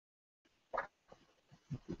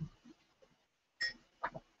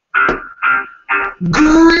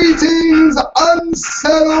Greetings,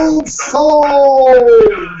 unsettled souls!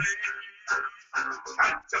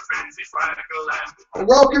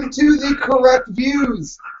 Welcome to the Correct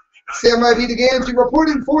Views. Sam I.V. DeGanji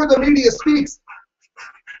reporting for The Media Speaks.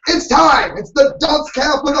 It's time! It's the Dunce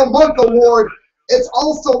Cap of the Month Award. It's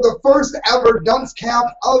also the first ever Dunce Cap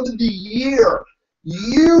of the year.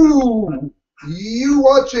 You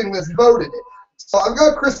watching this voted it. So I've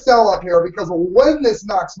got Christelle up here because when this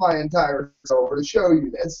knocks my entire over to show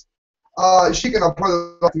you this, she can put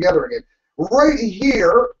it all together again. Right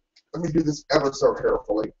here, let me do this ever so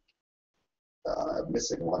carefully. I'm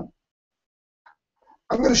missing one.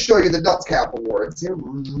 I'm going to show you the Dunce Cap Awards here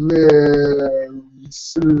very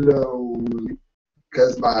slowly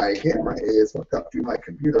because my camera is hooked up to my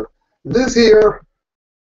computer. This here,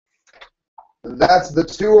 that's the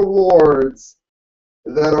 2 awards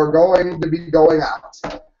that are going to be going out.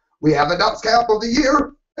 We have a Dunce Cap of the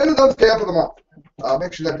year and a Dunce Cap of the month.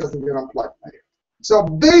 Make sure that doesn't get unplugged. So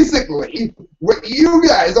basically, what you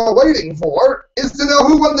guys are waiting for is to know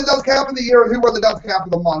who won the Dunce Cap of the year and who won the Dunce Cap of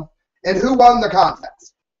the month and who won the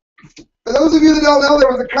contest. For those of you that don't know,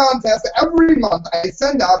 there was a contest. Every month I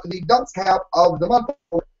send out the Dunce Cap of the month.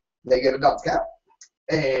 They get a Dunce Cap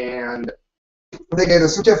and they get a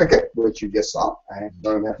certificate, which you just saw. I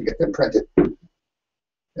don't have to get them printed.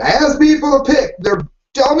 And I asked people to pick their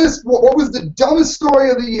dumbest, what was the dumbest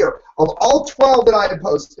story of the year of all 12 that I had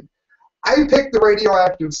posted. I picked the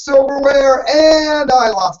radioactive silverware, and I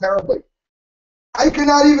lost terribly. I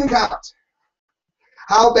cannot even count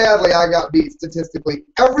how badly I got beat statistically.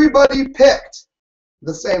 Everybody picked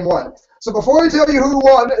the same one. So before I tell you who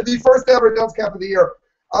won the first ever Dunce Cap of the year,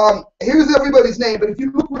 here's everybody's name, but if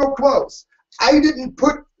you look real close, I didn't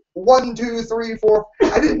put 1, 2, 3, 4,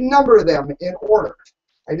 I didn't number them in order.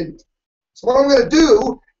 I didn't. So what I'm going to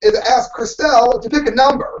do is ask Christelle to pick a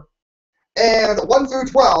number, and 1 through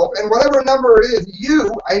 12, and whatever number it is,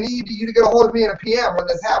 I need you to get a hold of me in a PM when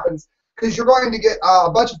this happens, because you're going to get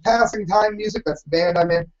a bunch of passing time music, that's the band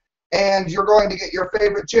I'm in, and you're going to get your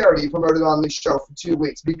favorite charity promoted on this show for 2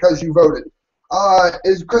 weeks because you voted.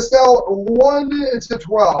 Is Christelle 1 to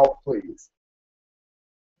 12, please?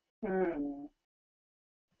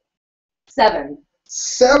 7.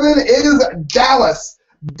 7 is Dallas.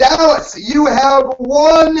 Dallas, you have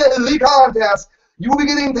won the contest. You will be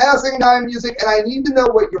getting passing time music, and I need to know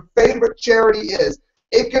what your favorite charity is.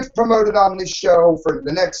 It gets promoted on this show for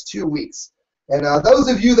the next 2 weeks. And those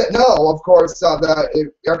of you that know, of course,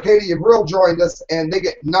 the Arcadia Grill joined us, and they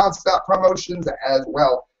get nonstop promotions as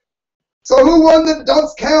well. So who won the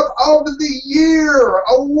Dunce Cap of the Year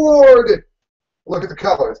award? Look at the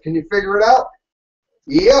colors. Can you figure it out?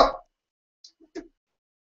 Yep.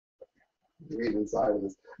 Read inside of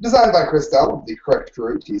this. Designed by Christelle, the Correct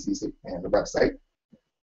Crew, TCC, and the website.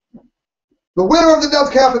 The winner of the Dunce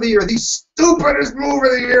Cap of the Year, the stupidest move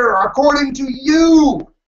of the year, according to you,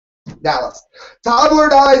 Dallas. Toddler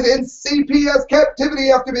dies in CPS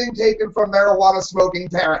captivity after being taken from marijuana-smoking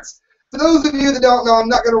parents. For those of you that don't know, I'm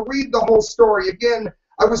not going to read the whole story. Again,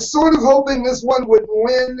 I was sort of hoping this one would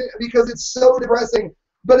win because it's so depressing,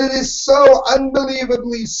 but it is so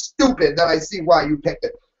unbelievably stupid that I see why you picked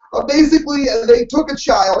it. Basically, they took a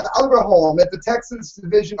child out of a home at the Texas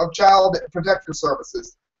Division of Child Protective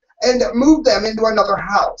Services and moved them into another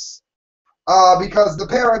house because the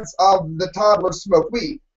parents of the toddler smoked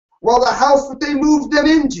weed. Well, the house that they moved them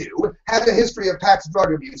into had a history of past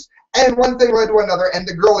drug abuse, and one thing led to another, and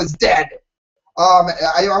the girl is dead.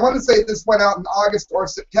 I want to say this went out in August or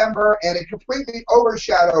September, and it completely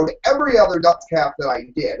overshadowed every other Dunce Cap that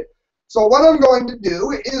I did. So what I'm going to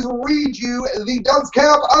do is read you the Dunce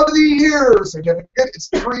Cap of the Year certificate. It's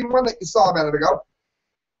the green one that you saw a minute ago.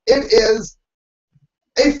 It is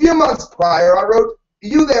a few months prior. I wrote,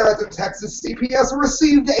 you there at the Texas CPS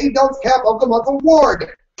received a Dunce Cap of the Month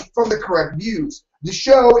award from the Correct Views. The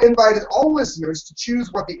show invited all listeners to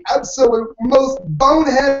choose what the absolute most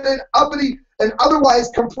boneheaded, uppity, and otherwise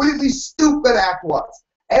completely stupid act was.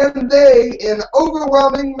 And they, in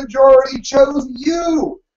overwhelming majority, chose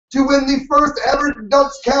you to win the first ever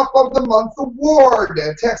Dunce Cap of the Month award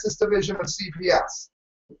at Texas Division of CPS.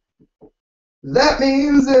 That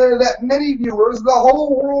means that many viewers the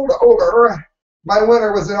whole world over, my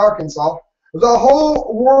winner was in Arkansas, the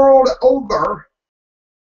whole world over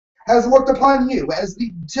has looked upon you as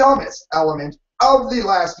the dumbest element of the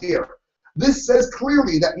last year. This says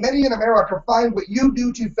clearly that many in America find what you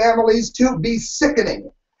do to families to be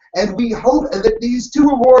sickening. And we hope that these 2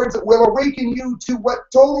 awards will awaken you to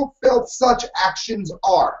what total filth such actions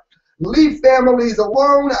are. Leave families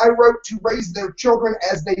alone, I wrote, to raise their children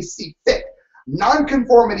as they see fit.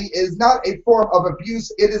 Nonconformity is not a form of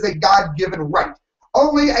abuse, it is a God-given right.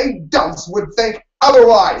 Only a dunce would think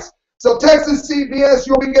otherwise. So Texas CBS,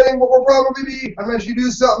 you'll be getting what will probably be, unless you do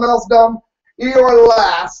something else dumb, your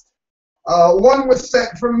last. One was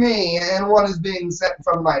sent from me, and one is being sent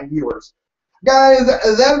from my viewers. Guys,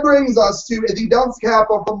 that brings us to the dunce cap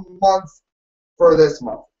of the month for this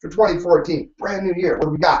month, for 2014. Brand new year. What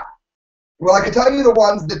do we got? Well, I can tell you the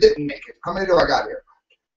ones that didn't make it. How many do I got here?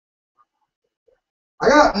 I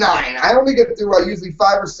got 9. I only get through usually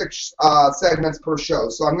 5 or 6 segments per show,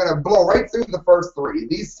 so I'm going to blow right through the first 3.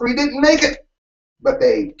 These 3 didn't make it, but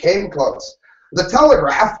they came close. The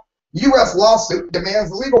Telegraph, U.S. lawsuit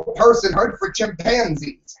demands legal personhood for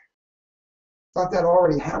chimpanzees. Thought that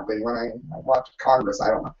already happened when I watched Congress. I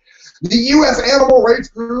don't know. The U.S. Animal Rights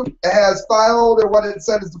Group has filed what it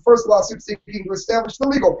said is the first lawsuit seeking to establish the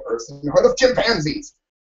legal personhood of chimpanzees.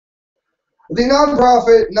 The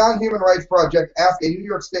nonprofit Non-Human Rights Project asked a New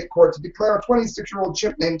York State court to declare a 26-year-old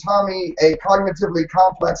chimp named Tommy a cognitively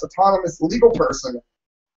complex, autonomous legal person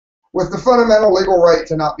with the fundamental legal right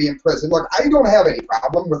to not be imprisoned. Look, I don't have any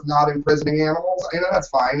problem with not imprisoning animals. You know, that's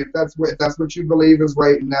fine. If that's what you believe is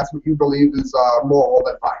right and that's what you believe is moral,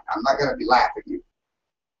 then fine. I'm not going to be laughing at you.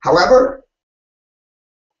 However,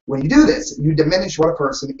 when you do this, you diminish what a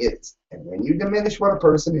person is. And when you diminish what a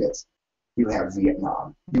person is, you have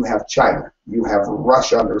Vietnam, you have China, you have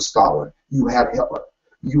Russia under Stalin, you have Hitler,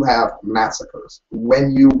 you have massacres.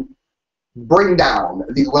 When you bring down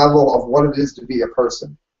the level of what it is to be a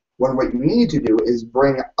person, when what you need to do is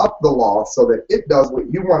bring up the law so that it does what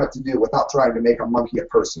you want it to do without trying to make a monkey a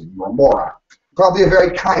person. You're a moron. Probably a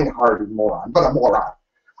very kind-hearted moron, but a moron.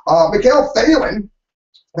 Mikhail Phelan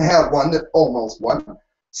had one that almost won.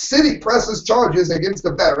 City presses charges against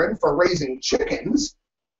a veteran for raising chickens.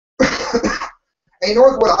 A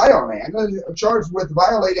Northwood, Iowa man charged with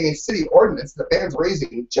violating a city ordinance that bans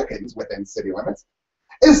raising chickens within city limits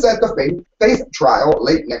is set to face trial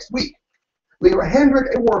late next week. Leroy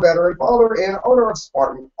Hendrick, a war veteran, father and owner of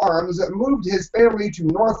Spartan Arms, moved his family to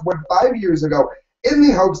Northwood 5 years ago in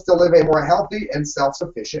the hopes to live a more healthy and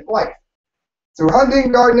self-sufficient life. Through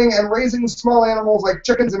hunting, gardening, and raising small animals like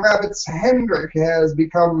chickens and rabbits, Hendrick has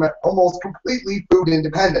become almost completely food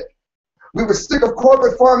independent. We were sick of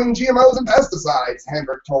corporate farming, GMOs, and pesticides,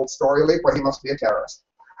 Hendrick told StoryLeak, where he must be a terrorist.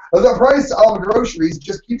 The price of groceries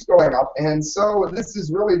just keeps going up, and so this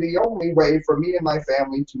is really the only way for me and my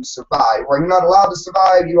family to survive. Where you're not allowed to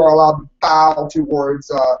survive, you are allowed to bow towards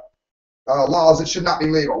laws that should not be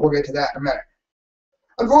legal. We'll get to that in a minute.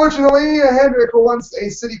 Unfortunately, Hendrick, once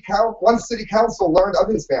city council learned of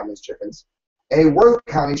his family's chickens, a Worth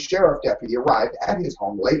County Sheriff deputy arrived at his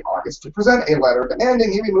home late August to present a letter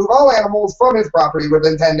demanding he remove all animals from his property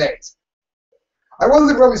within 10 days. I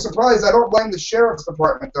wasn't really surprised. I don't blame the Sheriff's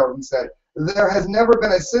Department, though, he said. There has never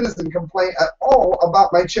been a citizen complaint at all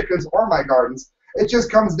about my chickens or my gardens. It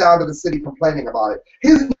just comes down to the city complaining about it.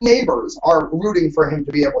 His neighbors are rooting for him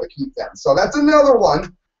to be able to keep them. So that's another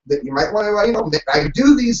one that you might want to, I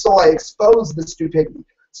do these so I expose the stupidity,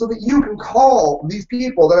 so that you can call these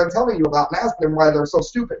people that I'm telling you about and ask them why they're so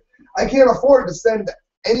stupid. I can't afford to send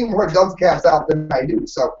any more dunce caps out than I do.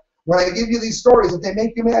 So when I give you these stories, if they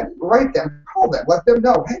make you mad, write them, call them, let them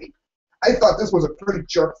know, hey, I thought this was a pretty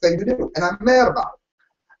jerk thing to do, and I'm mad about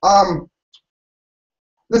it.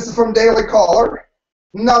 This is from Daily Caller,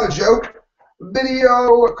 not a joke.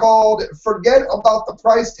 Video called "Forget About the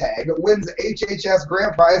Price Tag" wins HHS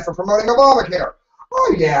grant prize for promoting Obamacare.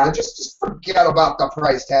 Oh yeah, just forget about the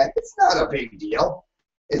price tag. It's not a big deal.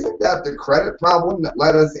 Isn't that the credit problem that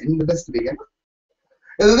led us into this to begin with?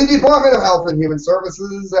 The Department of Health and Human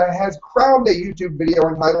Services has crowned a YouTube video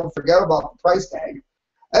entitled "Forget About the Price Tag"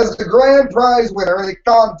 as the grand prize winner in a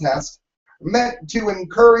contest meant to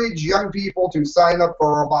encourage young people to sign up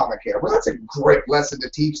for Obamacare. Well, that's a great lesson to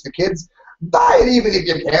teach the kids. Buy it even if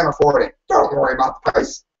you can't afford it. Don't worry about the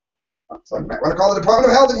price. So you might want to call the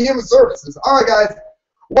Department of Health and Human Services. All right, guys.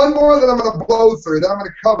 One more that I'm going to blow through, then I'm going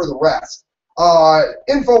to cover the rest.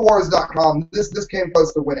 Infowars.com. This came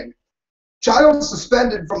close to winning. Child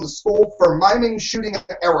suspended from the school for miming shooting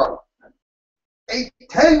an arrow. A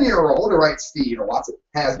 10-year-old, writes Steve Watson,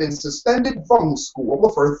 has been suspended from school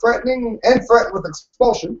for threatened with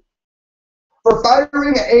expulsion for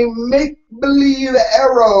firing a make-believe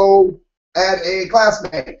arrow at a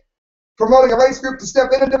classmate, promoting a rights group to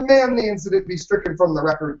step in and demand the incident be stricken from the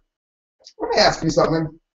record. Let me ask you something.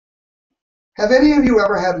 Have any of you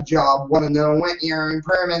ever had a job, want to know what your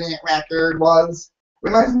permanent record was?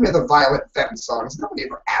 Reminds me of the Violent Femmes songs. Nobody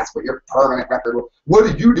ever asked what your permanent record was. What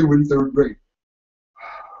did you do in third grade?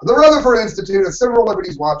 The Rutherford Institute, a civil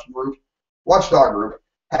liberties watchdog group,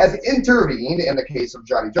 has intervened in the case of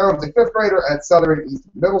Johnny Jones, a 5th grader at Southern East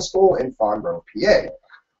Middle School in Fawn Grove, PA,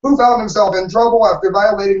 who found himself in trouble after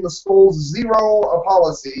violating the school's zero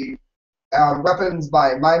policy on weapons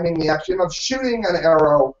by miming the action of shooting an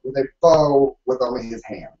arrow with a bow with only his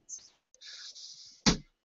hands.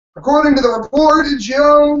 According to the report,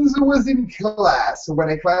 Jones was in class when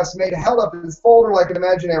a classmate held up his folder like an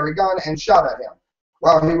imaginary gun and shot at him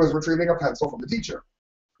while he was retrieving a pencil from the teacher.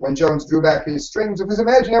 When Jones drew back his strings of his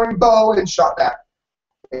imaginary bow and shot back,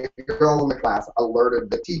 a girl in the class alerted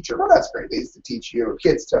the teacher. Well, that's great. They used to teach your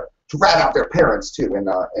kids to rat out their parents, too, in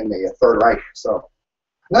the Third Reich. So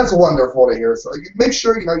that's wonderful to hear. So make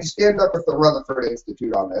sure, you stand up with the Rutherford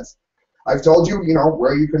Institute on this. I've told you,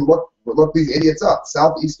 where you can look these idiots up.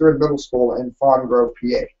 Southeastern Middle School in Fawn Grove,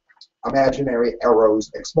 PA. Imaginary arrows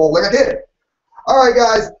explode like I did. All right,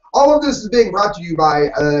 guys. All of this is being brought to you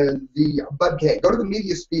by the Bud K. Go to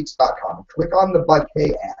themediaspeaks.com. Click on the Bud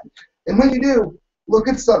K ad. And when you do, look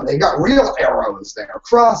at something. They've got real arrows there,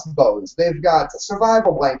 crossbows. They've got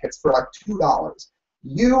survival blankets for like $2.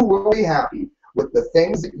 You will be happy with the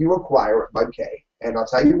things that you acquire at Bud K. And I'll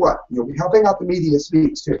tell you what, you'll be helping out the Media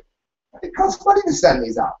Speaks, too. It costs money to send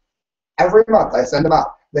these out. Every month I send them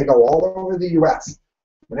out. They go all over the U.S.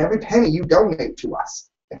 And every penny you donate to us,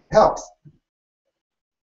 it helps.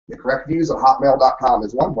 The correct views at hotmail.com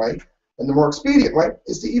is one way, and the more expedient way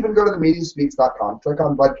is to even go to themediaspeaks.com, click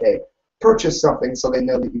on Bud K, purchase something so they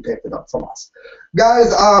know that you picked it up from us. Guys,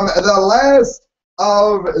 the last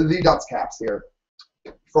of the Dunce Caps here,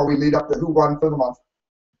 before we lead up to who won for the month.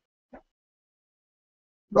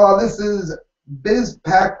 Well, this is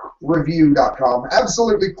BizPackReview.com.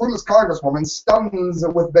 Absolutely clueless Congresswoman stuns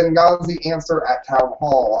with Benghazi answer at town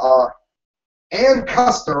hall. Ann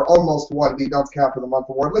Custer almost won the Dunce Cap of the Month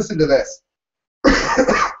award. Listen to this.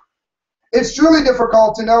 It's truly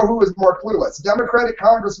difficult to know who is more clueless, Democratic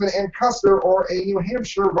Congressman Ann Custer or a New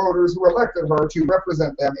Hampshire voters who elected her to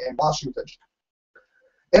represent them in Washington.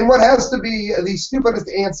 And what has to be the stupidest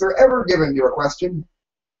answer ever given to a question,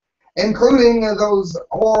 including those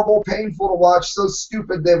horrible, painful to watch, so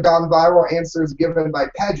stupid they've gone viral answers given by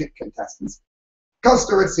pageant contestants.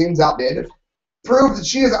 Custer, it seems outdated, proved that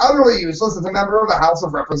she is utterly useless as a member of the House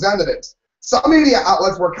of Representatives. Some media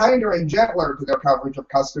outlets were kinder and gentler to their coverage of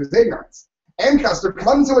Custer's ignorance. Ann Custer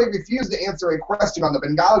clumsily refused to answer a question on the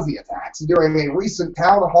Benghazi attacks during a recent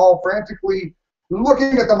town hall, frantically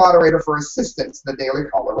looking at the moderator for assistance, the Daily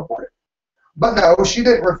Caller reported. But no, she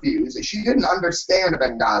didn't refuse. She didn't understand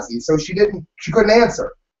Benghazi, so she couldn't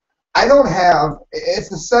answer.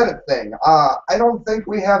 It's a Senate thing. I don't think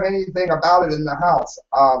we have anything about it in the House.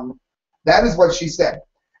 That is what she said,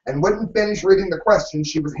 and wouldn't finish reading the question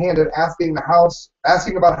she was handed, asking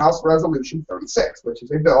about House Resolution 36, which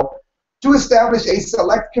is a bill to establish a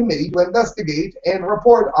select committee to investigate and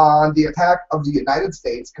report on the attack of the United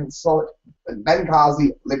States consulate in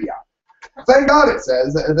Benghazi, Libya. Thank God, it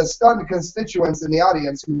says, the stunned constituents in the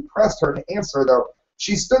audience who pressed her to answer, though,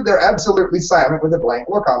 she stood there absolutely silent with a blank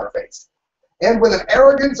look on her face. And with an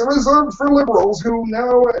arrogance reserved for liberals who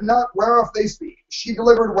know not whereof they speak, she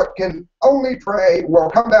delivered what can only pray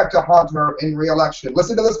will come back to haunt her in re-election.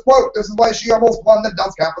 Listen to this quote. This is why she almost won the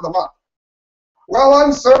Dunce Cap of the Month. Well,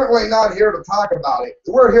 I'm certainly not here to talk about it.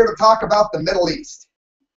 We're here to talk about the Middle East.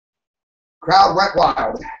 Crowd went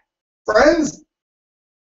wild. Friends,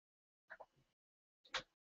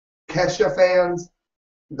 Kesha fans,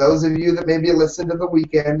 those of you that maybe listened to The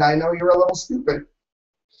Weeknd, I know you're a little stupid.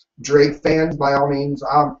 Drake fans, by all means.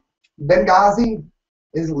 Benghazi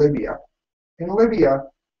is Libya. In Libya,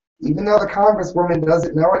 even though the Congresswoman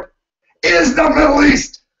doesn't know it, it is the Middle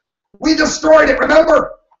East. We destroyed it,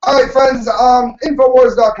 remember? All right, friends,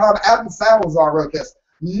 Infowars.com, Adam Salazar wrote this.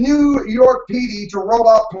 New York PD to roll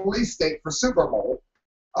out police state for Super Bowl.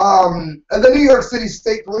 The New York City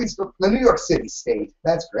State Police, the New York City State,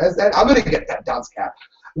 that's correct. I'm going to get that Dunce Cap.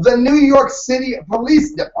 The New York City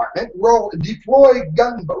Police Department will deploy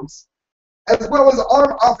gunboats as well as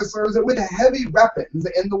armed officers with heavy weapons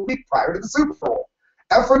in the week prior to the Super Bowl.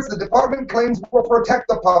 Efforts the department claims will protect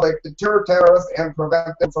the public, deter terrorists, and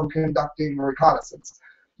prevent them from conducting reconnaissance.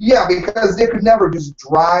 Yeah, because they could never just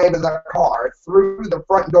drive the car through the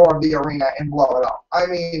front door of the arena and blow it up. I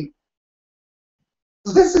mean,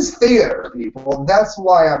 this is theater, people. That's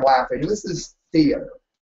why I'm laughing. This is theater.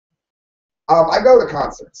 I go to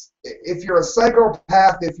concerts. If you're a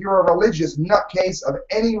psychopath, if you're a religious nutcase of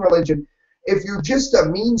any religion, if you're just a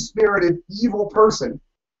mean-spirited, evil person,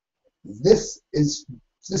 this is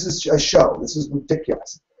a show. This is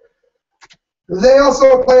ridiculous. They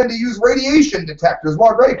also plan to use radiation detectors.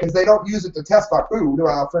 Well, great, because they don't use it to test our food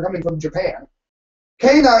for coming from Japan.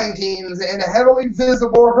 K-9 teams, and heavily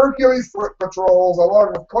visible Hercules foot patrols,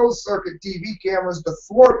 along with closed-circuit TV cameras to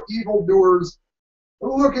thwart evildoers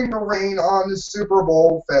looking to rain on the Super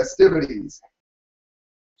Bowl festivities.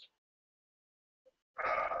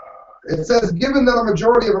 It says, given that a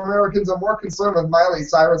majority of Americans are more concerned with Miley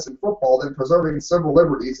Cyrus and football than preserving civil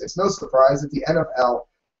liberties, it's no surprise that the NFL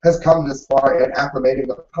has come this far in acclimating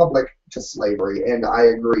the public to slavery, and I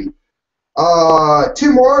agree.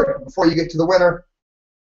 Two more before you get to the winner.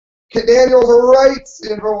 Kit Daniels writes,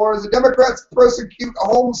 in Wars, the Democrats prosecute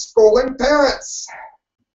homeschooling parents.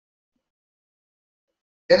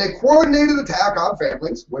 In a coordinated attack on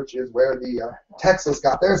families, which is where the Texas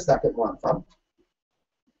got their second one from,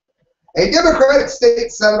 a Democratic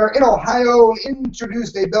state senator in Ohio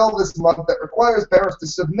introduced a bill this month that requires parents to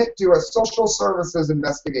submit to a social services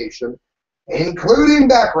investigation, including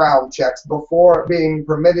background checks, before being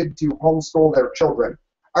permitted to homeschool their children.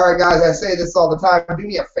 All right, guys, I say this all the time. Do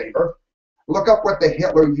me a favor. Look up what the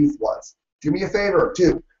Hitler Youth was. Do me a favor,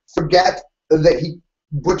 too. Forget that he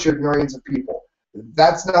butchered millions of people.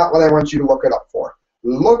 That's not what I want you to look it up for.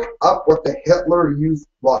 Look up what the Hitler Youth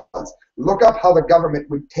was. Look up how the government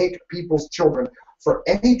would take people's children for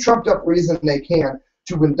any trumped-up reason they can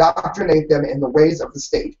to indoctrinate them in the ways of the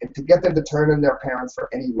state and to get them to turn in their parents for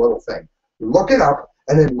any little thing. Look it up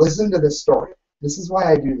and then listen to this story. This is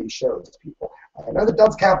why I do these shows, people. I know the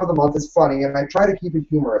Dunce Cap of the Month is funny, and I try to keep it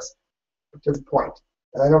humorous, but to the point.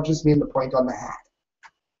 And I don't just mean the point on the hat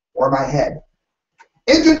or my head.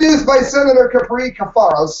 Introduced by Senator Capri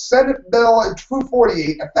Cafaro, Senate Bill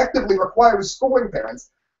 248 effectively requires schooling parents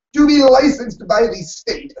to be licensed by the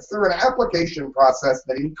state through an application process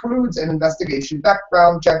that includes an investigation,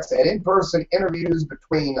 background checks, and in-person interviews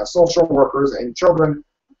between social workers and children,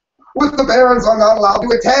 with the parents are not allowed to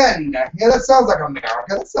attend. Yeah, that sounds like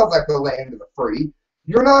America. That sounds like the land of the free.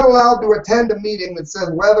 You're not allowed to attend a meeting that says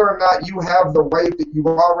whether or not you have the right that you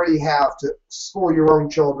already have to school your own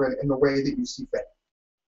children in the way that you see fit.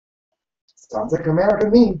 Sounds like America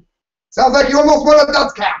to me. Sounds like you almost won a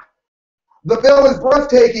Dunce Cap. The bill is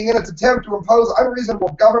breathtaking in its attempt to impose unreasonable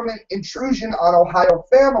government intrusion on Ohio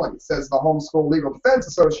families, says the Homeschool Legal Defense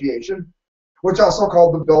Association, which also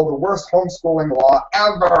called the bill the worst homeschooling law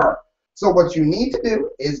ever. So what you need to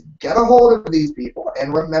do is get a hold of these people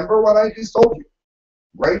and remember what I just told you.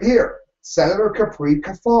 Right here, Senator Capri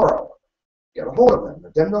Cafaro. Get a hold of them.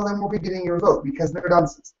 Let them know they won't be getting your vote because they're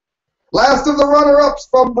dunces. Last of the runner-ups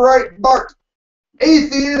from Breitbart.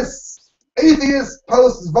 Atheist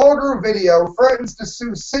posts vulgar video, threatens to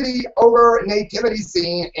sue city over nativity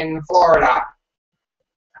scene in Florida.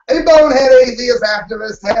 A bonehead atheist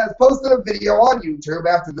activist has posted a video on YouTube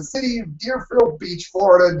after the city of Deerfield Beach,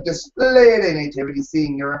 Florida displayed a nativity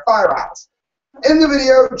scene near a firehouse. In the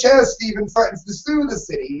video, Chaz Stevens threatens to sue the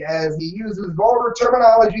city as he uses vulgar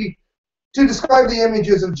terminology to describe the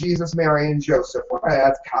images of Jesus, Mary, and Joseph. Well,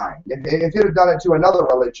 that's kind. If he'd have done it to another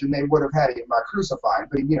religion, they would have had him crucified.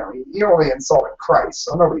 But, you know, he only insulted Christ,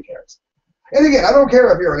 so nobody cares. And again, I don't care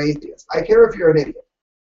if you're an atheist. I care if you're an idiot.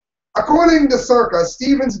 According to Circa,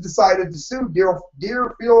 Stevens decided to sue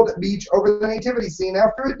Deerfield Beach over the nativity scene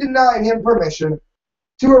after it denied him permission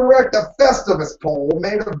to erect a Festivus pole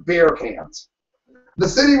made of beer cans. The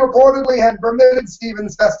city reportedly had permitted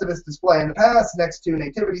Stevens' Festivus display in the past next to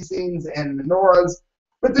nativity scenes and menorahs,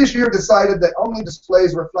 but this year decided that only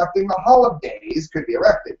displays reflecting the holidays could be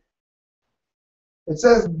erected. It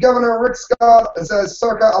says Governor Rick Scott says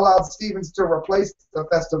Circa allowed Stevens to replace the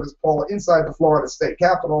Festivus pole inside the Florida State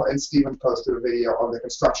Capitol, and Stevens posted a video of the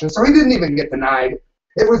construction. So he didn't even get denied.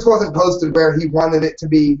 It wasn't posted where he wanted it to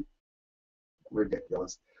be.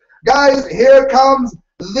 Ridiculous. Guys, here comes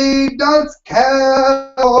the Dunce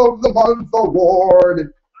Cap of the Month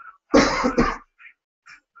Award.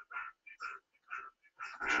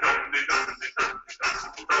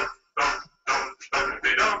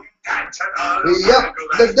 Yep,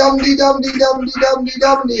 the Dumdy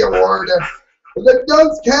Award. The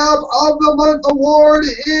Dunce Cap of the Month Award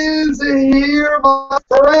is here, my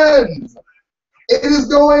friends. It is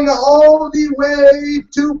going all the way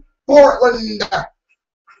to Portland.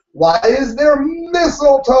 Why is there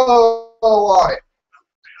mistletoe on it?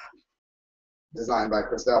 Designed by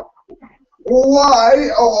Christelle. Why?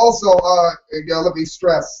 Oh, also, let me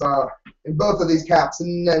stress, in both of these caps,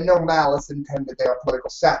 no malice intended. They are political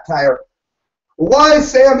satire. Why,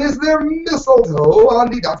 Sam, is there mistletoe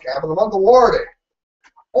on the Dunce Cap of the Month Award?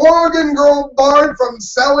 Oregon girl barred from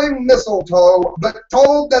selling mistletoe, but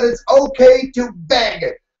told that it's okay to beg.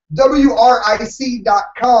 WRIC.com,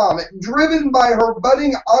 driven by her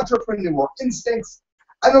budding entrepreneur instincts,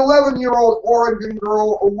 An 11-year-old Oregon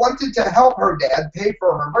girl wanted to help her dad pay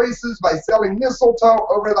for her braces by selling mistletoe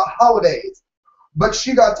over the holidays, but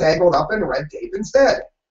she got tangled up in red tape instead.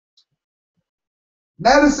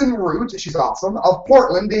 Madison Root, she's awesome, of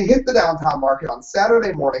Portland, hit the downtown market on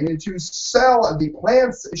Saturday morning to sell the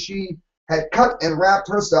plants she had cut and wrapped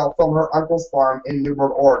herself from her uncle's farm in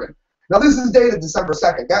Newburgh, Oregon. Now, this is dated December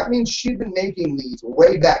 2nd. That means she'd been making these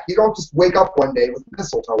way back. You don't just wake up one day with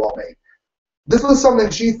mistletoe all day. This was something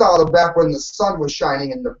she thought of back when the sun was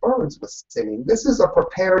shining and the birds were singing. This is a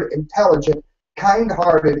prepared, intelligent,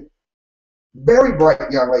 kind-hearted, very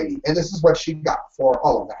bright young lady, and this is what she got for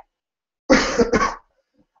all of that.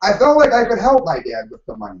 I felt like I could help my dad with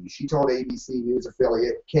the money, she told ABC News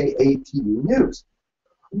affiliate KATU News.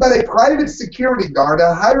 But a private security guard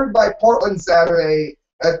hired by Portland Saturday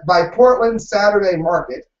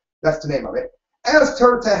Market, that's the name of it, asked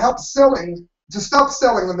her to stop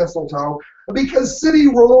selling the mistletoe because city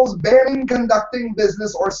rules banning conducting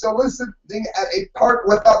business or soliciting at a park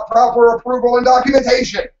without proper approval and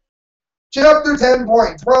documentation. Chapter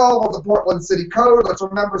 10.12 of the Portland City Code. Let's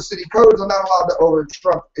remember, city codes are not allowed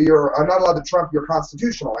to trump your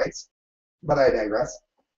constitutional rights. But I digress.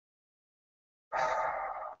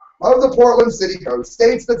 Of the Portland City Code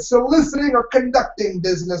states that soliciting or conducting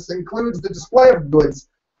business includes the display of goods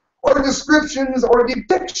or descriptions or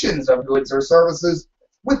depictions of goods or services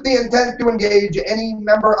with the intent to engage any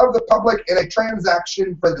member of the public in a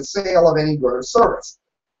transaction for the sale of any good or service.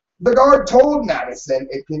 The guard told Madison,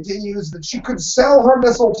 it continues, that she could sell her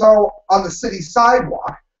mistletoe on the city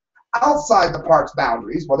sidewalk outside the park's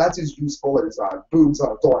boundaries. Well, that's as useful as boobs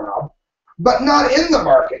on a doorknob. But not in the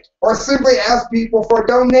market, or simply ask people for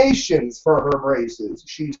donations for her braces,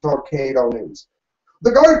 she told Cato News.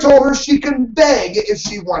 The guard told her she can beg if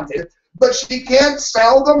she wanted, but she can't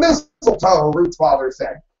sell the mistletoe, Root's father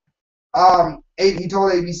said. He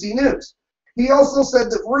told ABC News. He also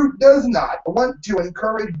said that Root does not want to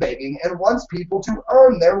encourage begging and wants people to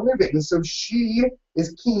earn their living, so she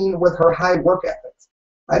is keen with her high work ethics.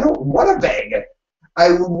 I don't want to beg.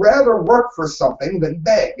 I would rather work for something than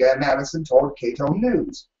beg, Madison told Cato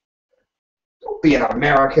News. Don't be an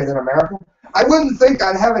American in America. I wouldn't think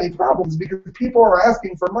I'd have any problems because people are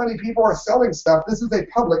asking for money, people are selling stuff. This is a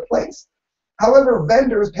public place. However,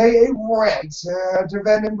 vendors pay a rent to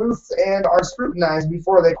vend in booths and are scrutinized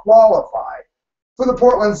before they qualify. For the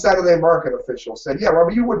Portland Saturday Market official said, yeah,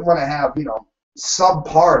 well, you wouldn't want to have,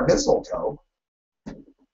 subpar mistletoe.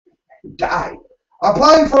 Die.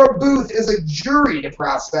 Applying for a booth is a juried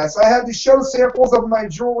process. I had to show samples of my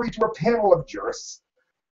jewelry to a panel of jurists.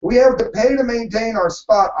 We have to pay to maintain our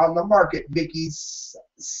spot on the market, Vicky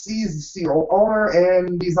Cecil, owner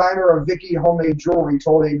and designer of Vicky Homemade Jewelry,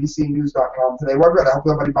 told ABCNews.com today. We're going to help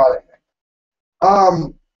nobody buy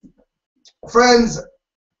anything. Friends,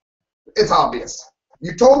 it's obvious.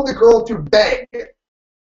 You told the girl to beg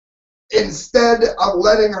instead of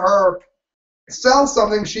letting her sell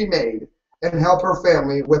something she made and help her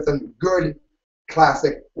family with a good,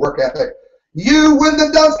 classic work ethic. You win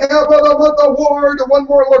the DUNCE CAP of the Month Award. One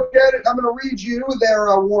more look at it. I'm going to read you their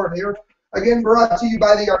award here. Again, brought to you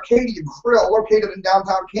by the Arcadia Grill, located in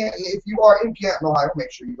downtown Canton. If you are in Canton, Ohio,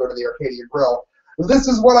 make sure you go to the Arcadia Grill. This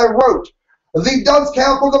is what I wrote. The DUNCE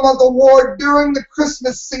CAP of the Month Award during the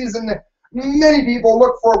Christmas season. Many people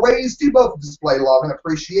look for ways to both display love and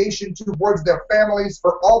appreciation towards their families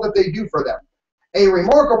for all that they do for them. A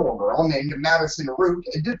remarkable girl named Madison Root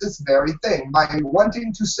did this very thing by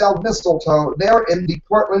wanting to sell mistletoe there in the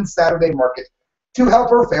Portland Saturday Market to help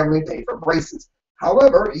her family pay for braces.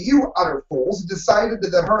 However, you utter fools decided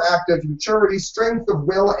that her act of maturity, strength of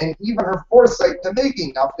will, and even her foresight to make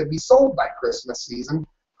enough to be sold by Christmas season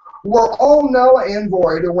were all null and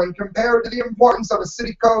void when compared to the importance of a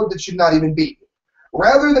city code that should not even be.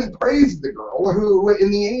 Rather than praise the girl, who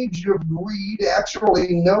in the age of greed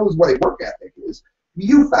actually knows what a work ethic is,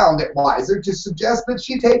 you found it wiser to suggest that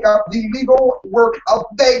she take up the legal work of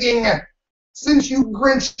begging. Since you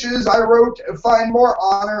Grinches, I wrote, find more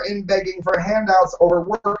honor in begging for handouts over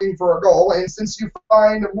working for a goal, and since you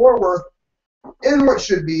find more worth in what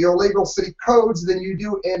should be your legal city codes than you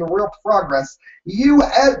do in real progress, you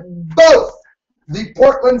at both the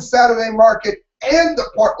Portland Saturday Market and the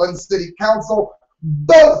Portland City Council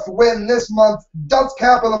both win this month's DUNCE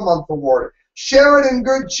CAP of the Month Award. Share it in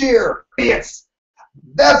good cheer. Yes.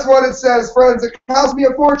 That's what it says, friends. It costs me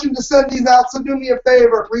a fortune to send these out, so do me a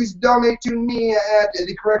favor. Please donate to me at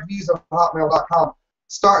thecorrectviews@hotmail.com.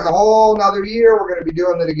 Starting a whole nother year, we're going to be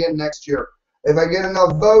doing it again next year. If I get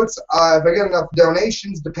enough votes, if I get enough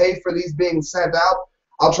donations to pay for these being sent out,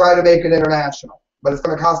 I'll try to make it international. But it's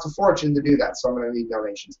going to cost a fortune to do that, so I'm going to need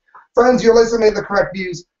donations. Friends, you're listening to the correct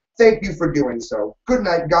views. Thank you for doing so. Good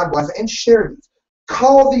night, God bless, and share these.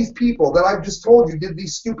 Call these people that I've just told you did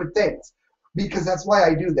these stupid things, because that's why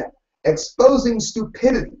I do that. Exposing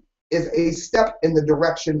stupidity is a step in the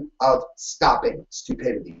direction of stopping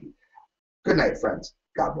stupidity. Good night, friends.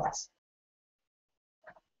 God bless.